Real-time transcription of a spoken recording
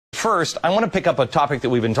first, I want to pick up a topic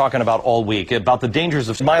that we've been talking about all week, about the dangers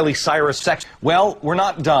of Miley Cyrus sex. Well, we're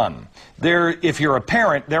not done. If you're a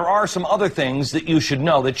parent, there are some other things that you should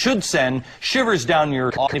know that should send shivers down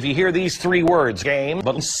your spine if you hear these three words: game,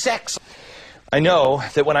 but sex. I know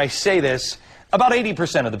that when I say this, about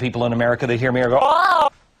 80% of the people in America that hear me are going,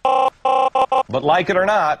 "Oh!" But like it or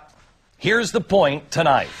not, here's the point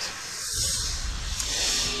tonight.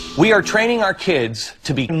 We are training our kids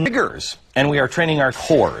to be niggers, and we are training our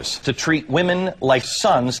whores to treat women like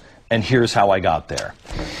sons, and here's how I got there.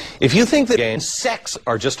 If you think that gay and sex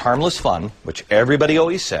are just harmless fun, which everybody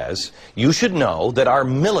always says, you should know that our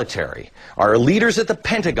military, our leaders at the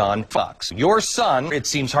Pentagon, fucks. Your son, it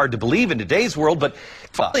seems hard to believe in today's world, but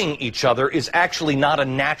fucking each other is actually not a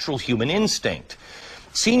natural human instinct.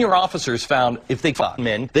 Senior officers found if they fucked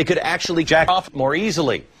men, they could actually jack off more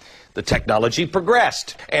easily. The technology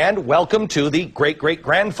progressed, and welcome to the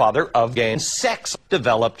great-great-grandfather of gay and sex,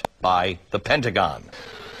 developed by the Pentagon.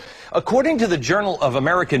 According to the Journal of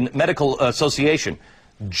American Medical Association,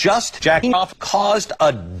 just jacking off caused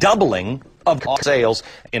a doubling of sales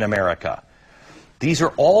in America. These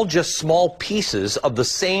are all just small pieces of the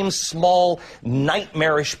same small,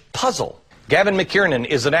 nightmarish puzzle. Gavin McKiernan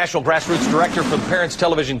is the National Grassroots Director for the Parents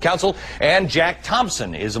Television Council, and Jack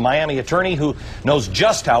Thompson is a Miami attorney who knows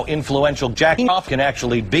just how influential jacking off can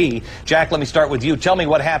actually be. Jack, let me start with you. Tell me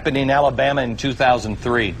what happened in Alabama in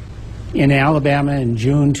 2003. In Alabama in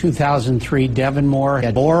June 2003, Devin Moore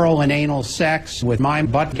had oral and anal sex with my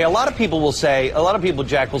butt. Okay, a lot of people,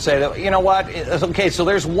 Jack, will say that, you know what, okay, so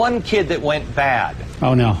there's one kid that went bad.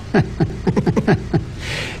 Oh, no.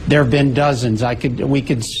 There have been dozens. We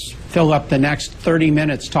could fill up the next 30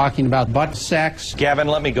 minutes talking about butt sex. Gavin,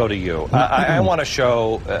 let me go to you. I want to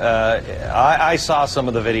show, I saw some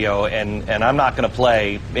of the video, and I'm not going to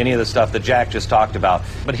play any of the stuff that Jack just talked about,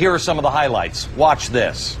 but here are some of the highlights. Watch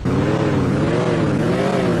this.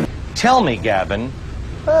 Tell me, Gavin,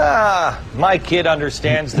 my kid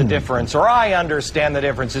understands the difference, or I understand the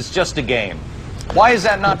difference. It's just a game. Why is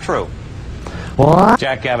that not true? What?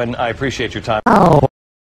 Jack, Gavin, I appreciate your time. Oh.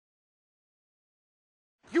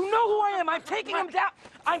 You know who I am. I'm taking him down.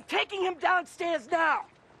 I'm taking him downstairs now.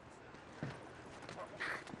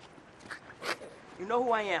 You know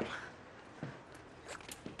who I am.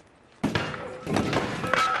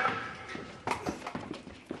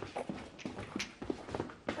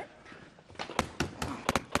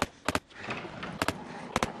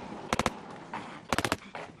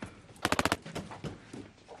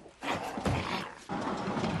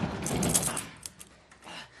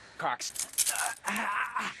 Cox.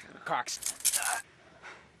 Cox.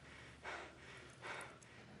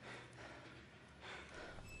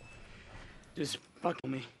 Just fuck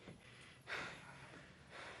me.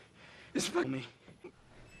 Just fuck me.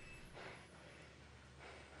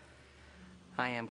 I am